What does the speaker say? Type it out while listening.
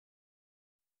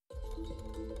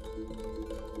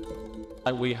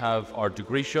We have our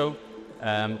degree show.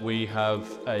 We have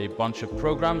a bunch of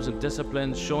programs and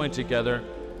disciplines showing together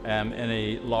in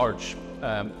a large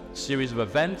series of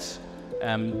events,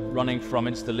 running from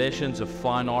installations of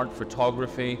fine art,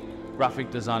 photography, graphic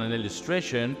design and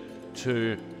illustration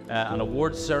to an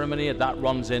awards ceremony. That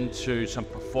runs into some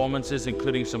performances,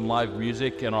 including some live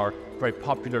music in our very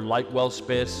popular Lightwell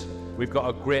space. We've got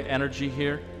a great energy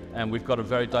here, and we've got a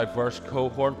very diverse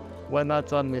cohort. When I've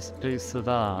done this piece of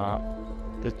art,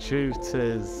 the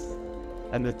tutors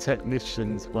and the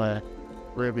technicians were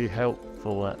really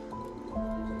helpful at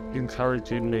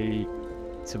encouraging me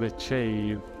to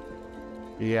achieve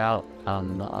the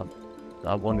outcome that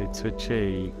I wanted to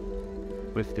achieve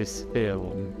with this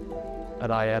film.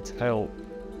 And I had help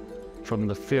from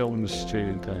the film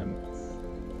students,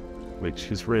 which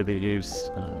is really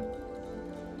useful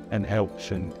and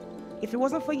helpful. If it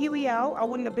wasn't for UEL, I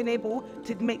wouldn't have been able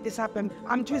to make this happen.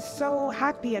 I'm just so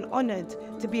happy and honored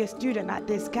to be a student at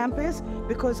this campus,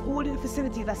 because all the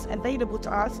facilities that's available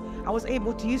to us, I was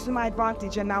able to use to my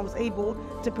advantage, and I was able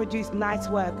to produce nice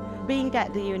work. Being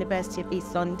at the University of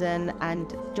East London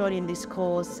and joining this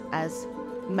course has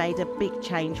made a big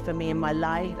change for me in my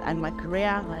life and my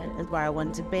career and where I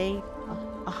want to be.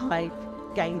 I've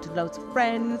gained loads of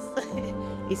friends.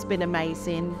 It's been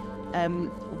amazing.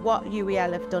 What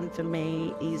UEL have done for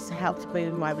me is helped me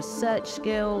with my research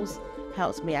skills,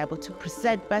 helps me able to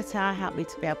present better, helped me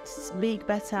to be able to speak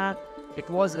better. It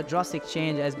was a drastic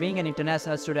change. As being an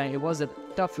international student, it was a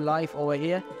tough life over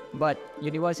here, but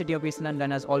University of East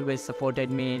London has always supported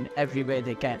me in every way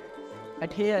they can.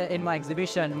 And here in my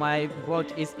exhibition, my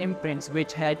work is imprints,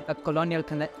 which had a colonial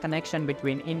connection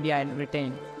between India and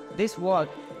Britain. This work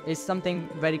is something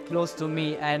very close to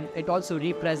me, and it also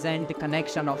represents the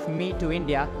connection of me to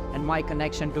India and my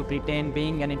connection to Britain,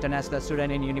 being an international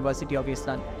student in University of East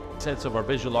London. The sense of our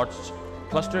visual arts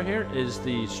cluster here is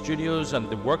the studios and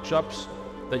the workshops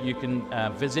that you can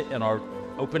visit in our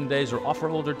open days or offer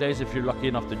holder days if you're lucky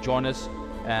enough to join us.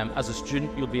 As a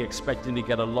student, you'll be expecting to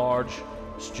get a large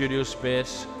studio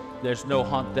space. There's no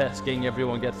hot desking,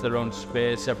 everyone gets their own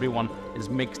space, everyone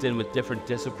is mixed in with different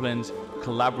disciplines,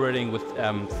 collaborating with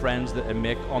friends that they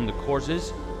make on the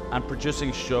courses and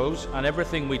producing shows. And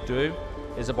everything we do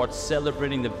is about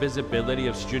celebrating the visibility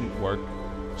of student work.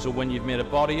 So when you've made a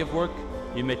body of work,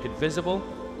 you make it visible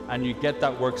and you get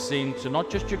that work seen to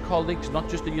not just your colleagues, not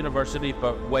just the university,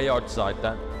 but way outside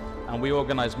that. And we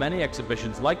organize many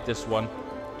exhibitions like this one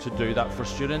to do that for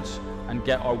students and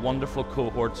get our wonderful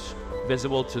cohorts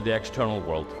visible to the external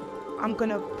world. I'm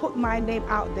gonna put my name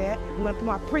out there, I'm gonna put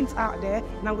my prints out there,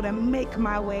 and I'm gonna make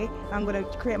my way, and I'm gonna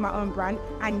create my own brand,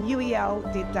 and UEL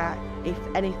did that. If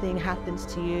anything happens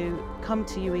to you, come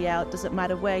to UEL. It doesn't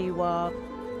matter where you are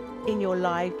in your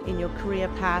life, in your career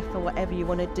path, or whatever you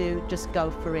want to do, just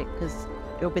go for it, because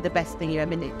it'll be the best thing you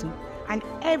ever need to. And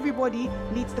everybody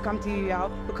needs to come to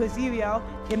UEL, because UEL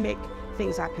can make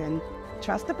things happen.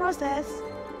 Trust the process.